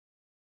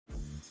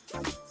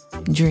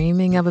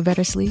Dreaming of a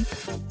better sleep?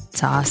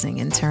 Tossing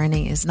and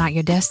turning is not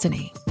your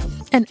destiny.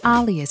 And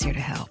Ollie is here to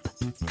help.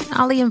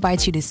 Ollie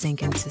invites you to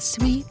sink into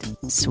sweet,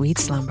 sweet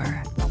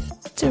slumber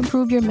to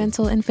improve your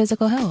mental and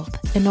physical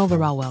health and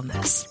overall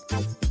wellness.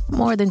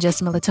 More than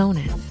just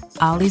melatonin,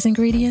 Ollie's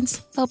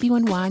ingredients help you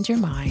unwind your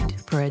mind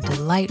for a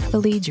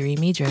delightfully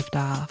dreamy drift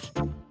off.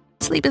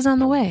 Sleep is on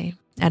the way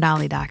at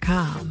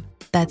Ollie.com.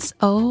 That's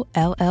OLLY.com.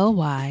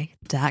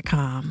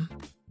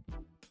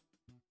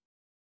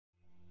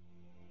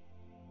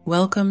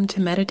 Welcome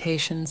to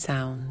Meditation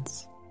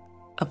Sounds,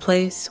 a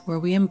place where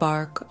we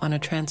embark on a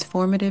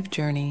transformative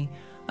journey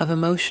of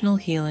emotional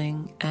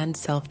healing and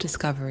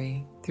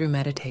self-discovery through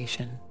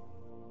meditation.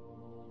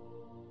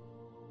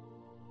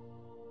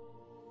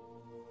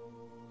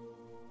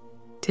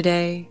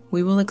 Today,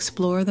 we will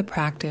explore the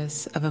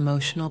practice of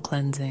emotional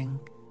cleansing,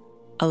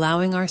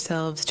 allowing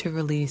ourselves to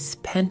release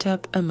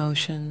pent-up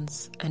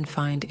emotions and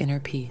find inner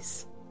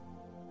peace.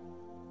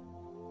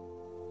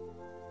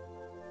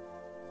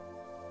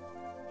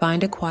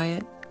 Find a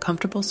quiet,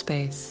 comfortable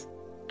space,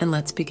 and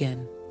let's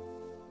begin.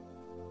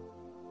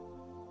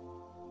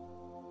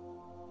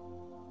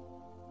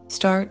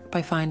 Start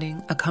by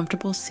finding a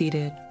comfortable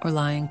seated or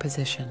lying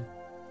position.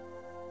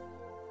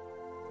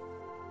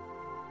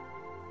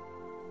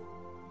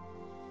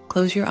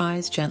 Close your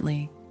eyes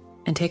gently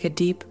and take a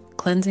deep,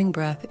 cleansing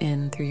breath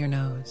in through your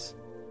nose.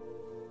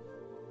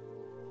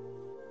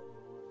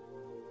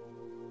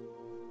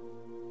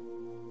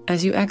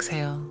 As you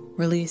exhale,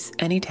 release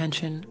any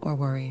tension or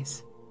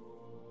worries.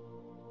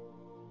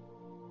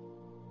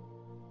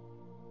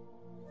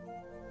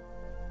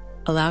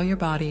 Allow your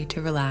body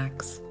to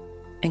relax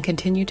and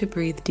continue to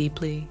breathe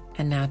deeply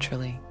and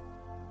naturally.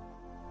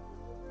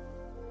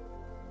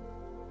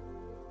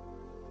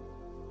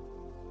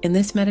 In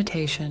this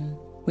meditation,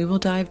 we will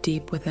dive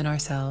deep within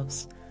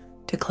ourselves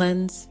to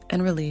cleanse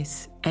and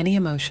release any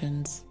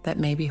emotions that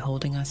may be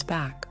holding us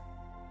back.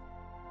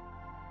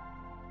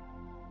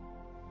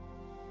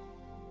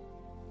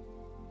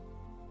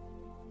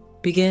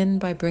 Begin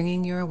by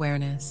bringing your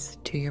awareness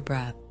to your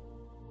breath.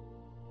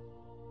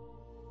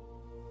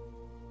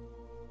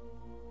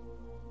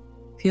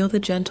 Feel the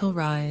gentle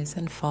rise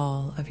and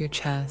fall of your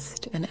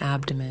chest and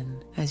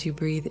abdomen as you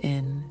breathe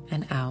in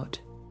and out.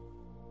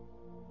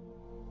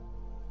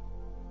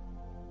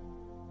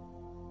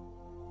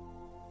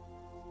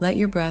 Let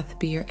your breath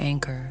be your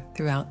anchor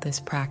throughout this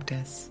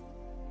practice.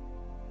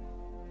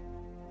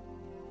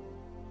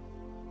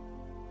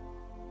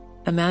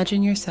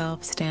 Imagine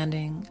yourself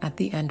standing at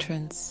the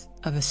entrance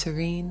of a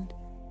serene,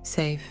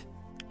 safe,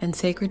 and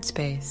sacred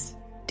space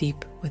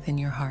deep within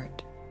your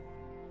heart.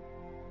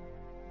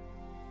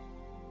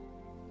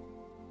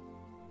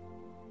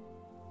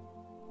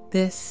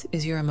 This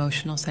is your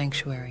emotional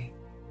sanctuary,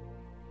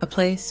 a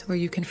place where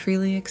you can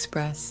freely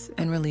express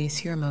and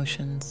release your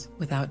emotions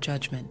without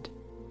judgment.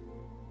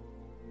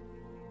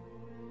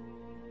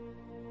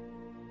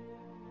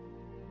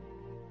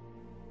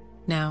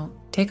 Now,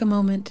 take a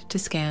moment to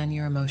scan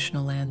your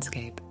emotional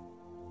landscape.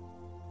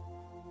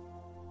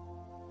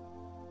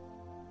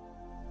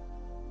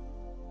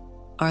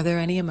 Are there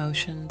any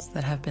emotions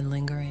that have been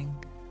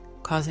lingering,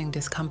 causing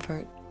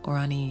discomfort or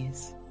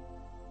unease?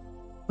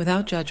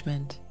 Without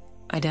judgment,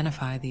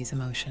 identify these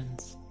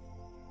emotions.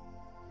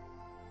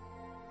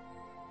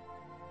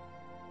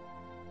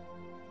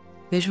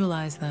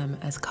 Visualize them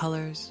as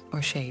colors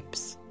or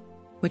shapes,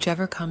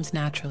 whichever comes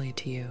naturally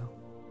to you.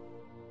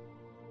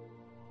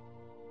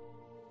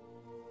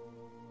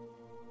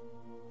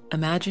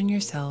 Imagine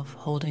yourself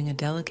holding a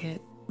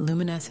delicate,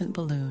 luminescent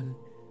balloon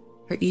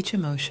for each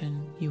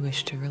emotion you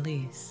wish to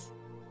release.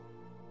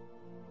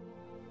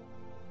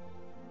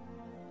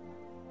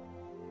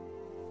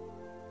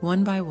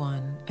 One by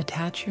one,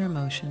 attach your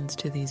emotions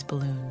to these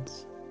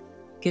balloons,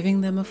 giving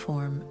them a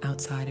form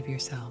outside of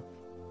yourself.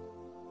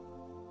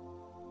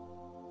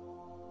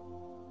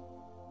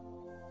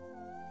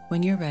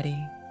 When you're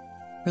ready,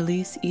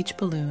 release each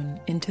balloon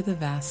into the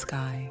vast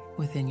sky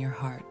within your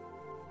heart.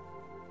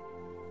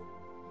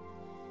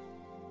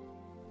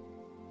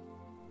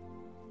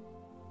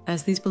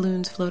 As these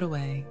balloons float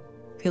away,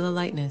 feel a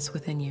lightness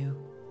within you.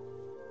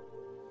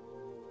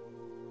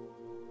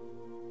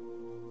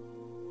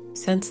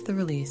 Sense the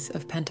release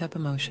of pent-up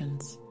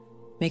emotions,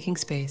 making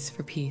space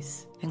for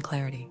peace and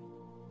clarity.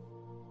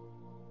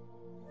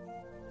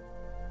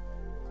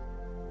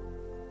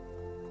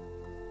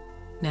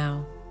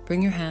 Now,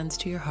 bring your hands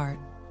to your heart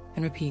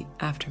and repeat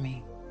after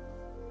me.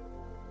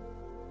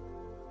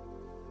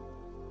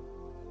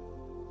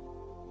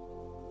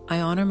 I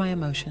honor my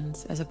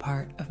emotions as a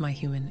part of my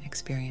human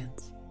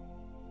experience.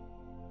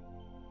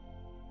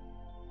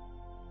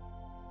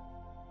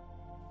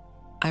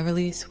 I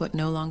release what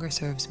no longer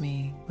serves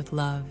me with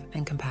love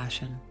and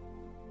compassion.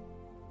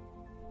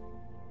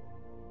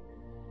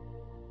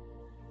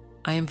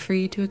 I am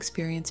free to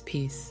experience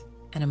peace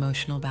and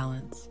emotional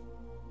balance.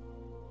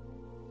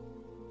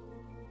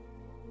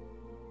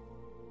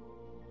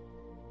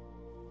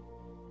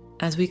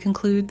 As we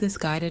conclude this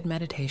guided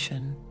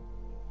meditation,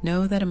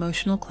 know that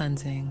emotional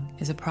cleansing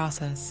is a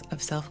process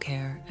of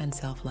self-care and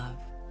self-love.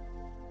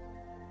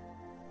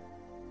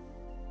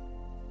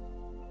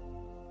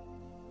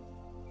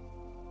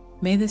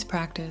 May this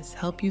practice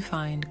help you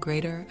find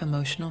greater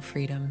emotional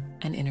freedom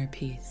and inner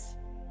peace.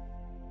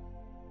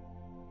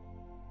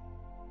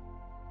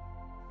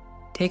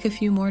 Take a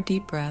few more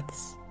deep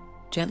breaths,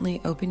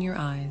 gently open your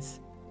eyes,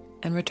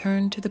 and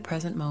return to the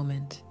present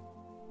moment,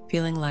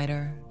 feeling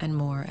lighter and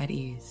more at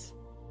ease.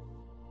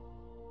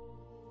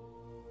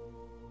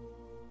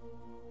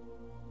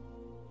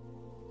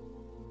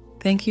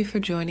 Thank you for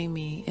joining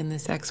me in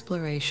this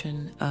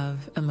exploration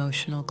of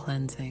emotional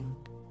cleansing.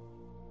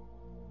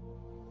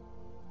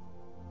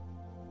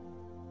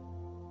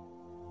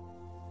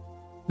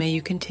 May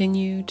you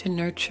continue to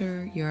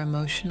nurture your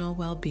emotional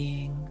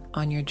well-being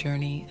on your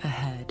journey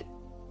ahead.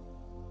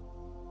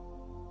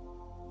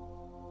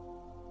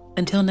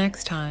 Until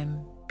next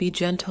time, be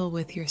gentle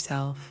with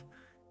yourself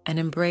and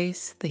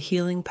embrace the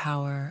healing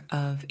power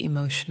of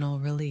emotional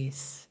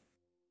release.